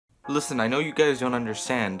Listen, I know you guys don't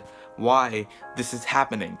understand why this is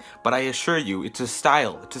happening, but I assure you, it's a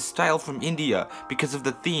style. It's a style from India because of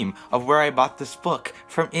the theme of where I bought this book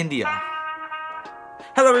from India.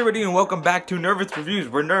 Hello everybody and welcome back to NervithReviews,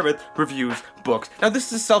 where Nervith reviews books. Now this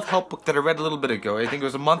is a self-help book that I read a little bit ago. I think it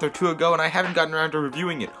was a month or two ago, and I haven't gotten around to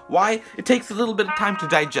reviewing it. Why? It takes a little bit of time to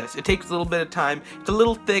digest. It takes a little bit of time. It's a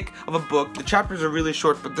little thick of a book. The chapters are really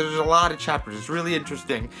short, but there's a lot of chapters. It's really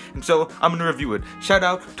interesting, and so I'm gonna review it. Shout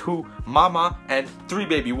out to Mama and 3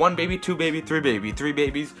 baby. 1 baby, 2 baby, 3 baby. 3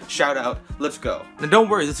 babies. Shout out. Let's go. Now don't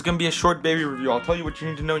worry, this is gonna be a short baby review. I'll tell you what you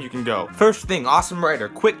need to know and you can go. First thing, awesome writer.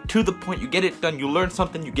 Quick, to the point. You get it done. You learn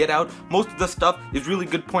something. You get out. Most of the stuff is really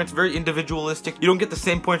good points, very individualistic. You don't get the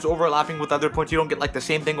same points overlapping with other points. You don't get like the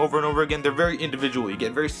same thing over and over again. They're very individual. You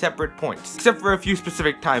get very separate points, except for a few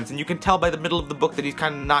specific times, and you can tell by the middle of the book that he's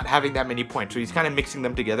kind of not having that many points, so he's kind of mixing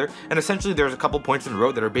them together, and essentially there's a couple points in a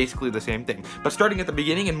row that are basically the same thing, but starting at the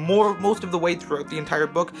beginning and most of the way throughout the entire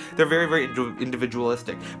book, they're very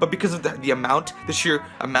individualistic. But because of the sheer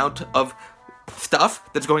amount of stuff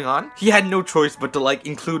that's going on, he had no choice but to like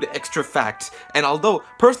include extra facts. And although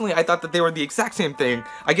personally I thought that they were the exact same thing,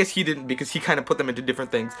 I guess he didn't, because he kind of put them into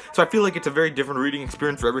different things. So I feel like it's a very different reading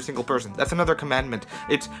experience for every single person. That's another commandment.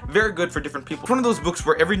 It's very good for different people. It's one of those books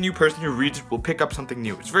where every new person who reads it will pick up something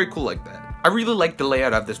new. It's very cool like that. I really like the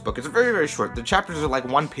layout of this book. It's very short. The chapters are like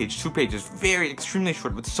 1 page, 2 pages, extremely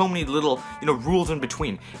short, with so many little, rules in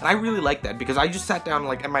between. And I really like that because I just sat down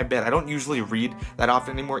like at my bed. I don't usually read that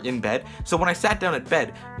often anymore in bed. So when I sat down at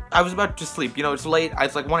bed, I was about to sleep. It's late.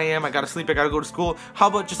 It's like 1 a.m. I gotta sleep. I gotta go to school. How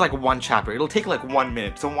about just like 1 chapter? It'll take like 1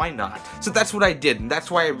 minute. So why not? So that's what I did, and that's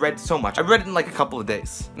why I read so much. I read it in like a couple of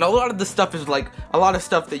days. Now a lot of the stuff is like a lot of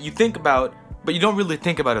stuff that you think about, but you don't really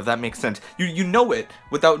think about, if that makes sense. You know it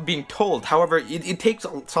without being told. However, it takes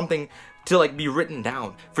something to like be written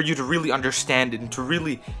down for you to really understand it and to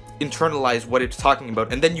really internalize what it's talking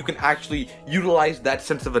about, and then you can actually utilize that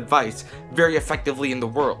sense of advice very effectively in the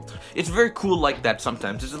world. It's very cool like that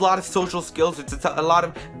sometimes. There's a lot of social skills, it's a lot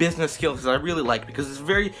of business skills that I really like, because it's a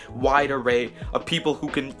very wide array of people who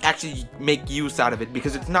can actually make use out of it,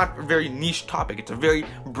 because it's not a very niche topic. It's a very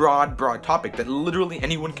broad topic that literally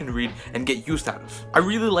anyone can read and get use out of. I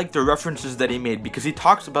really like the references that he made, because he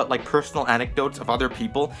talks about like personal anecdotes of other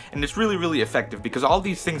people, and it's really effective, because all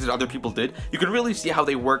these things that other people did, you can really see how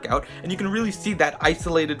they work out, and you can really see that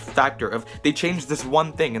isolated factor of they changed this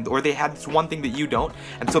one thing, or they had this one thing that you don't,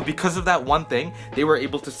 and so because of that one thing, they were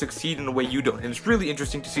able to succeed in a way you don't. And it's really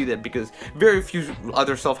interesting to see that, because very few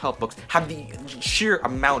other self-help books have the sheer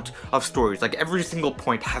amount of stories. Like every single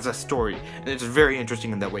point has a story, and it's very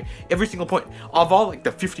interesting in that way. Every single point of all like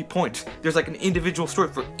the 50 points, there's like an individual story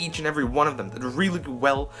for each and every one of them that are really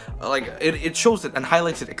well, like it shows it and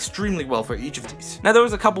highlights it extremely well for each of these. Now there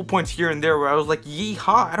was a couple points here and there where I was like,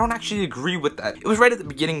 yeehaw, I don't actually agree with that. It was right at the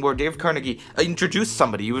beginning where Dave Carnegie introduced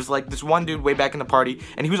somebody. He was like this one dude way back in the party,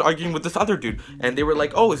 and he was arguing with this other dude, and they were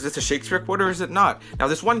like, oh, is this a Shakespeare quote or is it not? Now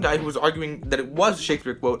this one guy who was arguing that it was a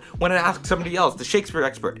Shakespeare quote went and asked somebody else, the Shakespeare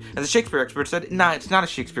expert, and the Shakespeare expert said, nah, it's not a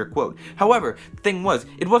Shakespeare quote. However, the thing was,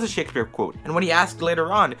 it was a Shakespeare quote, and when he asked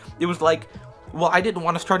later on, it was like, well, I didn't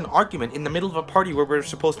want to start an argument in the middle of a party where we're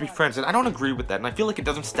supposed to be friends, and I don't agree with that, and I feel like it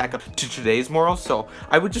doesn't stack up to today's morals, so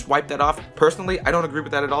I would just wipe that off. Personally, I don't agree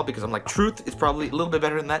with that at all, because I'm like, truth is probably a little bit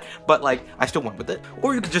better than that, but like, I still went with it.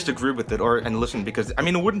 Or you could just agree with it and listen, because, I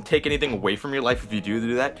mean, it wouldn't take anything away from your life if you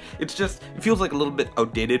do that. It's just, it feels like a little bit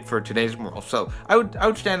outdated for today's morals, so I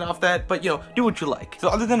would stand off that, but, do what you like. So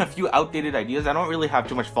other than a few outdated ideas, I don't really have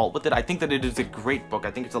too much fault with it. I think that it is a great book.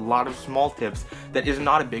 I think it's a lot of small tips that is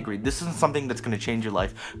not a big read. This isn't something that's going to change your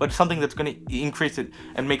life, but it's something that's going to increase it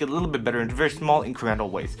and make it a little bit better in very small incremental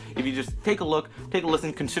ways. If you just take a look, take a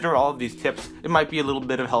listen, consider all of these tips, it might be a little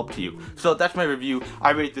bit of help to you. So that's my review.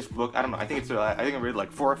 I rate this book, I don't know, I think I rated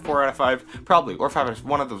like 4 out of 5, probably, or 5 out of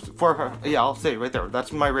one of those, 4 or 5, yeah, I'll say it right there.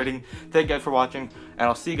 That's my rating. Thank you guys for watching, and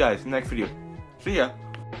I'll see you guys in the next video. See ya.